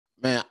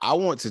I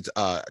want to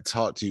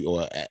talk to you,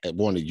 or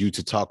wanted you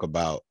to talk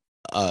about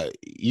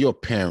your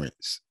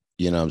parents.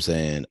 You know what I'm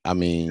saying? I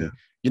mean,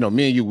 me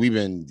and you, we've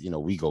been,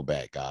 we go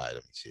back, God, I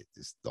mean, shit,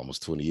 it's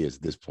almost 20 years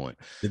at this point.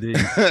 It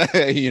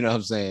is. You know what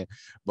I'm saying?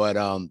 But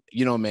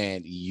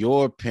man,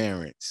 your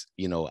parents,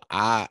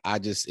 I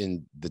just,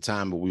 in the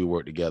time that we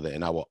worked together,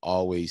 and I will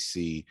always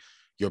see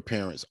your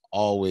parents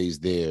always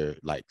there,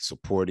 like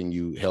supporting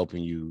you,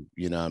 helping you,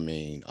 you know what I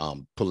mean?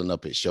 Pulling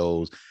up at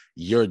shows.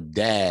 Your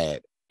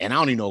dad, and I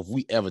don't even know if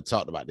we ever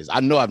talked about this. I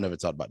know I've never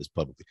talked about this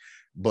publicly,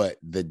 but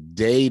the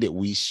day that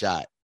we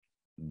shot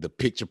the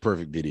Picture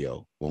Perfect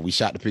video, when we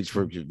shot the Picture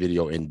Perfect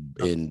video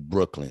in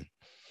Brooklyn,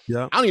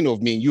 I don't even know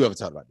if me and you ever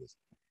talked about this.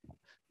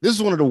 This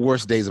is one of the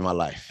worst days of my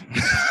life.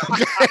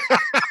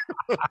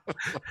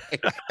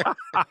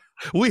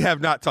 We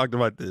have not talked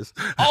about this.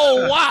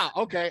 Oh, wow.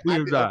 Okay.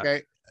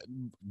 Okay.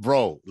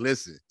 Bro,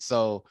 listen.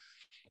 So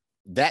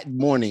that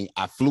morning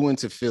I flew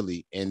into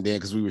Philly, and then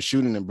because we were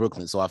shooting in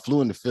Brooklyn, so I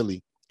flew into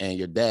Philly, and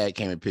your dad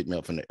came and picked me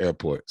up from the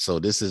airport. So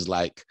this is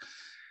like,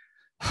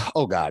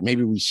 oh God,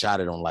 maybe we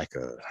shot it on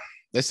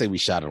let's say we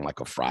shot it on like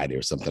a Friday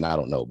or something. I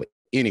don't know. But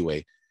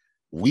anyway,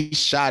 we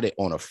shot it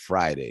on a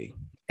Friday,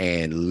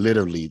 and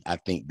literally I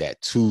think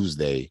that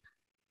Tuesday,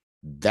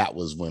 that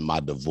was when my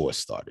divorce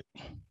started.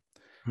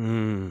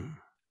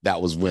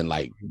 That was when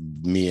like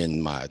me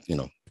and my,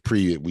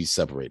 we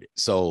separated.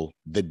 So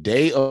the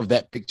day of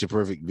that Picture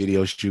Perfect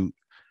video shoot,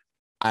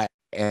 I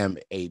am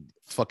a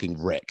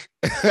fucking wreck.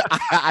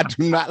 I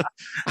do not,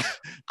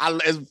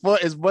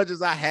 as much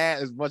as I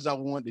had, as much as I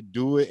wanted to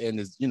do it, and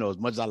as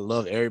much as I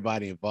love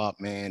everybody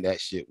involved, man,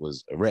 that shit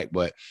was a wreck.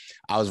 But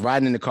I was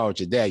riding in the car with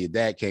your dad. Your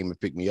dad came and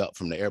picked me up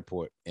from the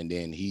airport, and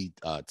then he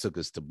took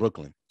us to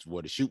Brooklyn, to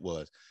where the shoot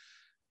was.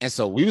 And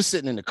so we were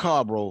sitting in the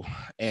car, bro,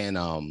 and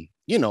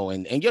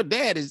and your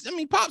dad is,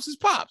 Pops is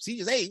Pops. He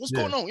just, hey, what's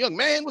going on, young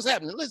man? What's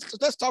happening?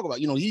 Let's talk about,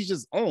 he's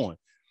just on.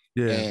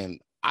 Yeah. And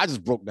I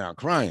just broke down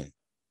crying.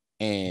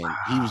 And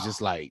he was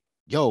just like,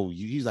 yo,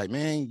 he's like,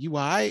 man, you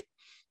all right?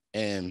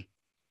 And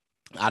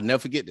I'll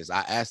never forget this. I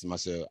asked him, I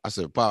said,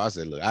 Pop, I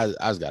said, look, I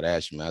just got to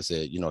ask you, man. I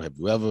said, have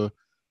you ever,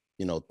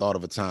 thought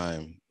of a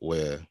time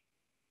where,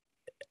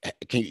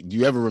 do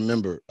you ever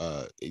remember,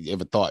 you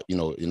ever thought,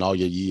 in all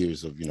your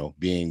years of,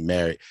 being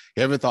married,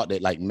 you ever thought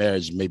that like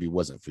marriage maybe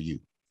wasn't for you?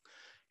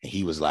 And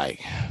he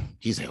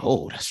said,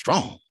 oh, that's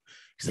strong.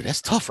 He said,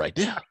 that's tough right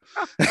there.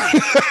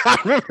 I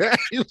remember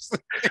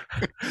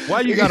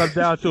why you got him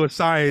down to a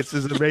science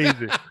is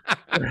amazing.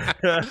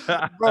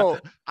 Bro,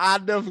 I'll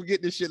never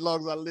forget this shit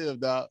long as I live,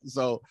 dog.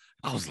 So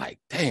I was like,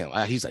 damn.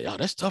 He's like, oh,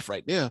 that's tough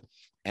right there.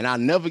 And I'll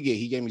never forget,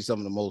 he gave me some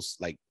of the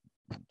most like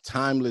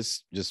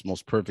timeless, just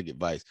most perfect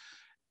advice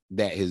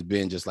that has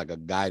been just like a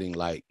guiding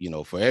light,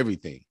 for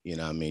everything,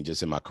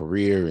 just in my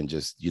career and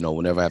just,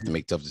 whenever I have to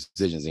make tough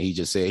decisions. And he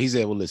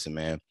said, well, listen,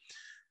 man,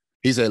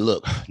 he said,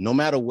 look, no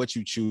matter what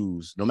you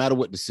choose, no matter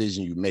what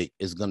decision you make,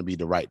 it's going to be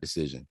the right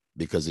decision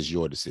because it's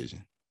your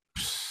decision.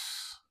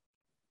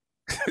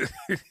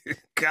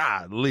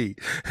 Golly.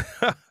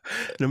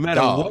 No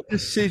matter what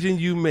decision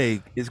you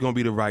make, it's going to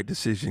be the right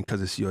decision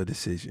because it's your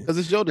decision. Because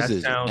it's your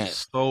decision. That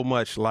sounds so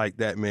much like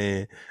that,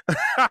 man.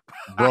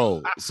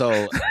 Bro.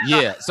 So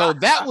yeah. So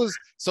that was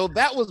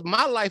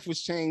my life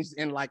was changed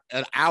in like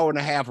an hour and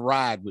a half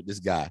ride with this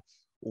guy.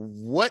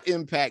 What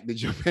impact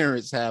did your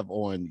parents have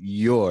on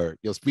you'll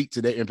speak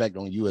to their impact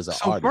on you as an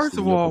artist? First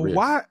of all,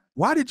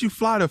 why did you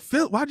fly to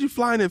Philly? Why did you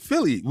fly in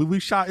Philly when we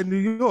shot in New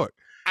York?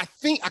 I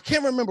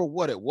can't remember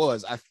what it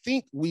was. I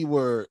think we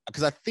were,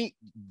 because I think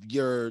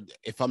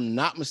if I'm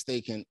not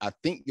mistaken, I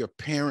think your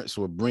parents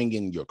were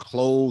bringing your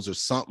clothes or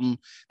something.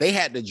 They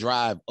had to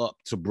drive up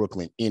to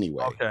Brooklyn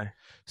anyway. Okay.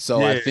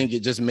 So I think it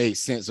just made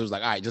sense. It was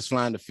like, all right, just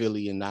flying to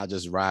Philly and I'll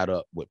just ride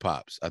up with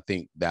Pops. I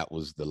think that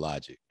was the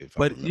logic.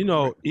 But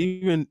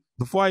even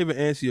before I even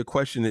answer your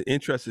question, the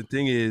interesting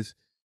thing is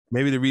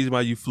maybe the reason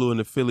why you flew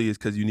into Philly is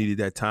because you needed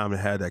that time to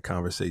have that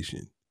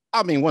conversation.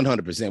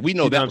 100%. We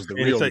know that was the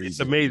real reason. It's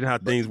amazing how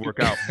things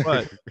work out.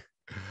 But,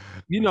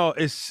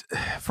 it's,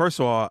 first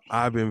of all,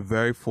 I've been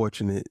very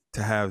fortunate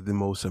to have the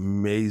most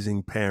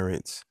amazing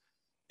parents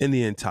in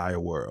the entire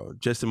world.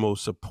 Just the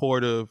most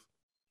supportive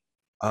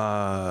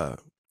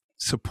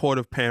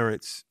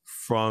parents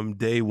from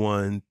day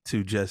one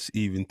to just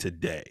even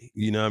today.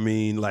 You know what I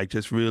mean? Like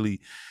just really.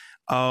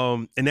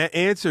 And that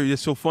answer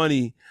is so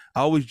funny. I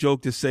always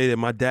joke to say that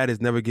my dad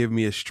has never given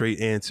me a straight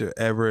answer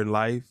ever in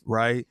life,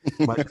 right?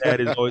 My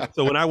dad is always,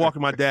 so when I walk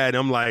with my dad,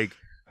 I'm like,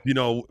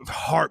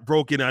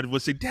 heartbroken. I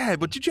would say, Dad,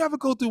 but did you ever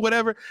go through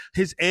whatever?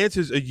 His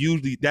answers are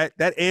usually,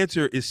 that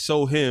answer is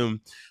so him,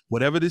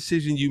 whatever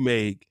decision you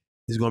make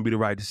is going to be the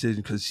right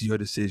decision because it's your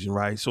decision,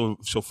 right? So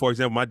for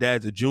example, my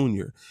dad's a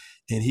junior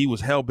and he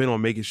was hell bent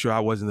on making sure I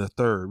wasn't a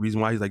third.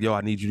 Reason why he's like, yo,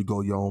 I need you to go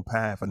your own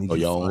path. I need you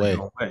to go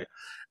your own way.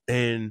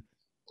 And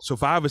so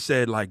if I ever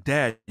said like,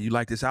 Dad, you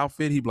like this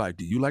outfit? He'd be like,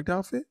 do you like the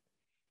outfit?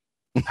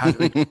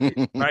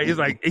 Right? He's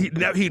like,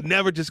 he'd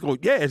never just go,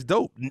 yeah, it's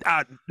dope.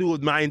 I do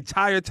my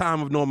entire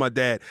time of knowing my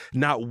dad,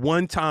 not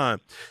one time,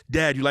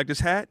 Dad, you like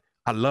this hat?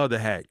 I love the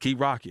hat. Keep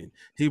rocking.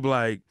 He'd be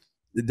like,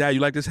 Dad, you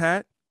like this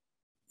hat?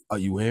 Are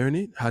you wearing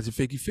it? How's it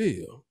make you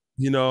feel?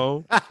 You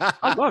know,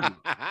 I love it.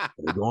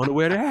 We're going to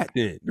wear the hat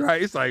then,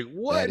 right? It's like,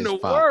 what in the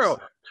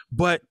world?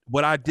 But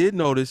what I did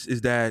notice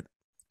is that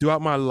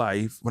throughout my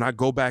life, when I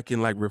go back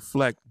and like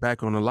reflect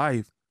back on the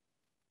life,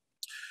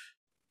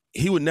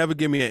 he would never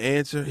give me an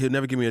answer. He'd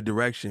never give me a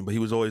direction, but he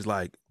was always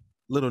like,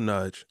 little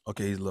nudge.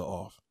 Okay, he's a little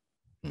off.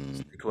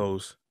 Stay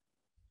close.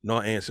 No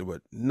answer,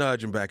 but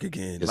nudge him back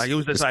again. Like it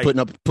was just like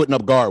putting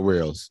up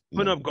guardrails.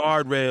 Putting up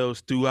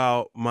guardrails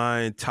throughout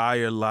my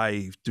entire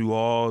life, through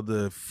all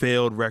the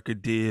failed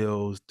record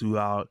deals,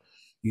 throughout,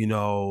 you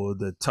know,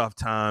 the tough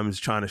times,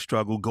 trying to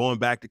struggle, going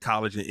back to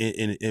college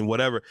and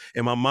whatever.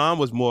 And my mom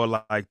was more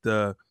like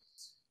I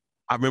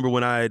remember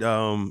when I had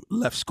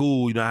left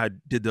school, you know, I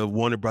did the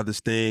Warner Brothers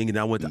thing and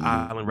I went to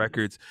Island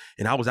Records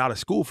and I was out of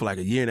school for like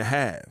a year and a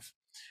half.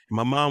 And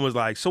my mom was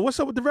like, so what's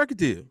up with the record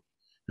deal?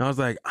 And I was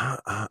like,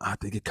 I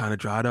think it kind of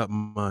dried up,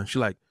 man.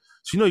 She's like,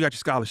 so you know you got your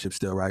scholarship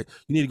still, right?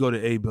 You need to go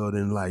to A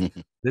building. Like,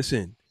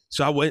 listen.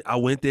 So I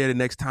went there the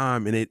next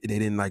time, and they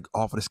didn't like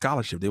offer the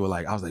scholarship. They were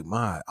like, I was like,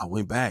 Ma, I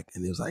went back,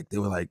 and they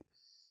were like,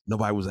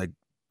 nobody was like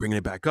bringing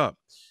it back up.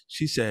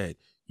 She said,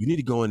 you need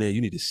to go in there.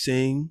 You need to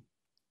sing.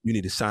 You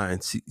need to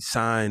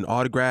sign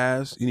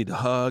autographs. You need to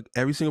hug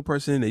every single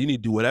person in there. You need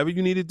to do whatever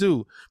you need to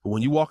do. But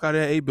when you walk out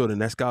of that A building,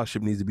 that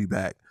scholarship needs to be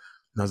back.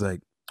 And I was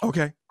like,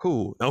 okay,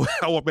 cool.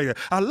 I walked back.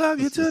 I love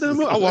you to the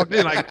moon. I walked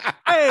in like,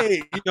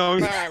 hey, you know,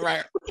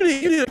 right.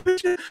 You need a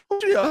picture. You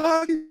need a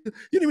hug. You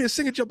need me to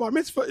sing at your bar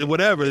mitzvah.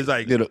 Whatever. It's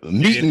like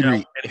meet and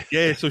greet.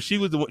 Yeah. So she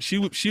was the one.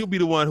 She'll be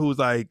the one who was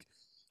like,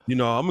 you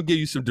know, I'm gonna give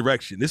you some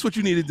direction. This is what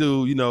you need to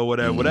do. You know,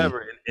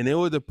 whatever. And they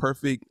were the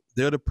perfect.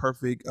 They're the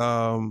perfect.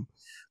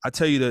 I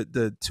tell you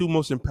the two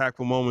most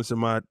impactful moments in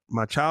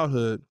my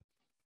childhood.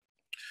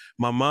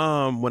 My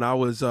mom, when I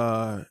was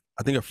I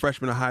think a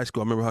freshman in high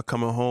school, I remember her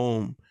coming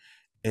home.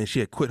 And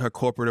she had quit her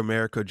corporate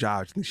America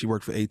job. I think she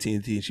worked for AT&T.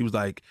 And she was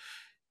like,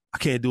 I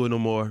can't do it no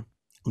more.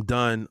 I'm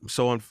done.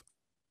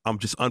 I'm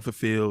just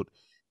unfulfilled.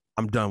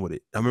 I'm done with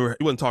it. I remember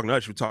he wasn't talking to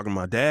us. She was talking to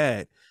my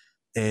dad.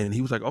 And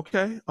he was like,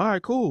 okay, all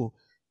right, cool.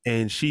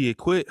 And she had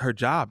quit her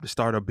job to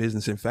start a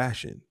business in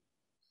fashion.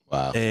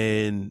 Wow.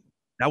 And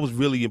that was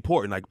really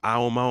important. Like, I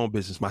own my own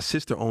business. My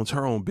sister owns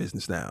her own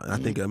business now. And I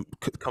think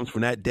it comes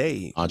from that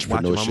day.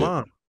 Entrepreneurship. Watching my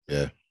mom.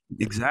 Yeah.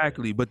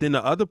 Exactly. But then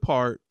the other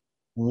part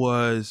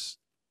was,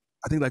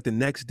 I think like the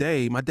next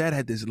day, my dad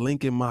had this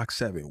Lincoln Mach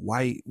 7,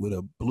 white with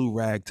a blue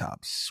rag top,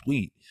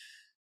 sweet,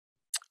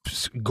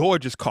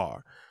 gorgeous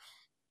car.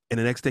 And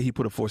the next day he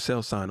put a for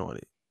sale sign on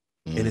it.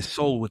 And it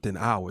sold within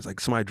hours. Like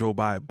somebody drove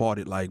by, bought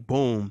it, like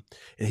boom.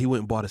 And he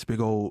went and bought this big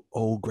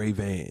old gray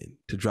van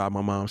to drive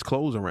my mom's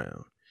clothes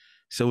around.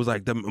 So it was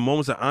like the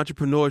moments of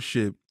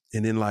entrepreneurship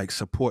and then like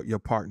support your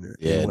partner.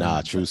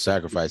 Yeah, true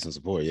sacrifice and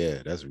support.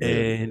 Yeah, that's real.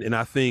 And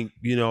I think,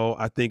 you know,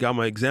 I'm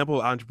an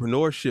example of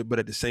entrepreneurship, but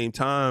at the same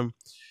time,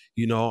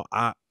 you know,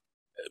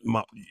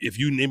 if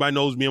anybody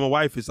knows me and my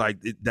wife, it's like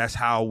that's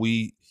how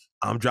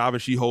I'm driving,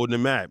 she holding the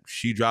map.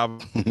 She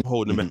driving,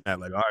 holding the map.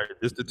 Like, all right,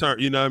 this the turn.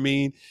 You know what I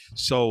mean?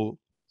 So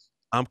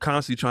I'm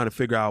constantly trying to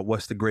figure out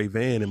what's the gray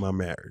van in my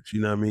marriage. You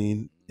know what I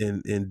mean?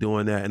 And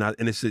doing that,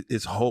 and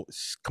it's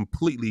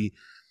completely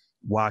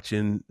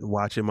watching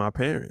my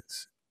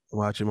parents. You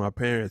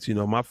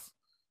know,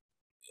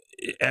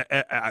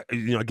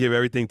 I give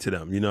everything to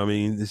them. You know what I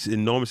mean? It's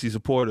enormously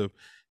supportive.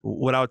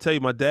 What I'll tell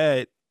you, my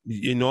dad.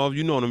 You know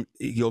him,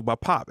 he goes by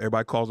Pop.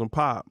 Everybody calls him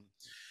Pop.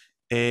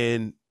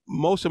 And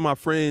most of my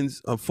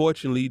friends,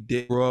 unfortunately,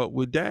 did grow up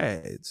with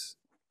dads,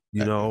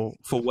 you know,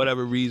 for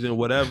whatever reason,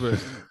 whatever.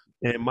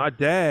 And my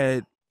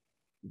dad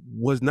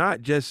was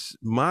not just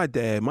my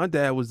dad. My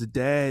dad was the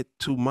dad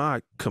to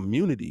my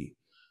community,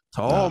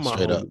 to all my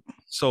homies.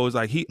 So it's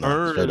like he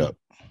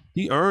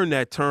earned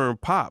that term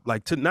Pop,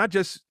 like to not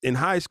just in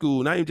high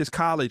school, not even just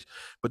college,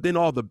 but then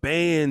all the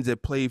bands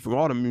that played for me,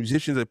 all the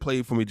musicians that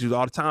played for me, just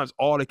all the times,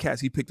 all the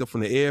cats he picked up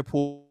from the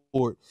airport,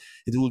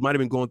 who might have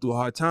been going through a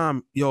hard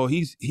time. Yo,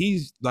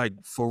 he's like,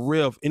 for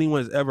real, if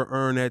anyone's ever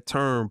earned that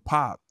term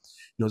Pop,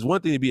 you know, it's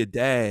one thing to be a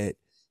dad,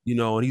 you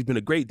know, and he's been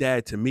a great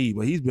dad to me,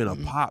 but he's been a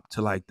Pop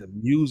to like the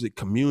music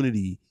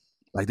community.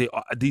 Like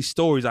these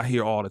stories I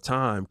hear all the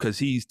time because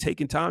he's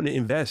taking time to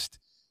invest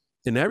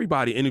in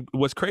everybody. And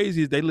what's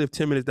crazy is they live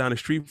 10 minutes down the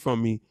street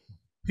from me.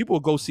 People will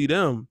go see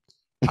them.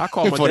 I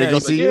call my dad. They go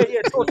see you? Yeah.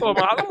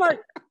 I'm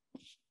like,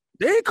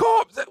 they ain't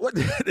call. What?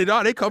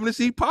 They coming to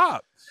see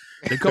Pop.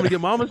 They come to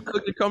get mama's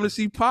cook. They come to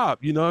see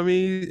Pop. You know what I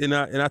mean? And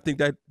I think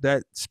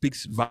that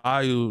speaks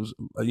volumes,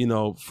 you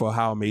know, for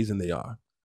how amazing they are.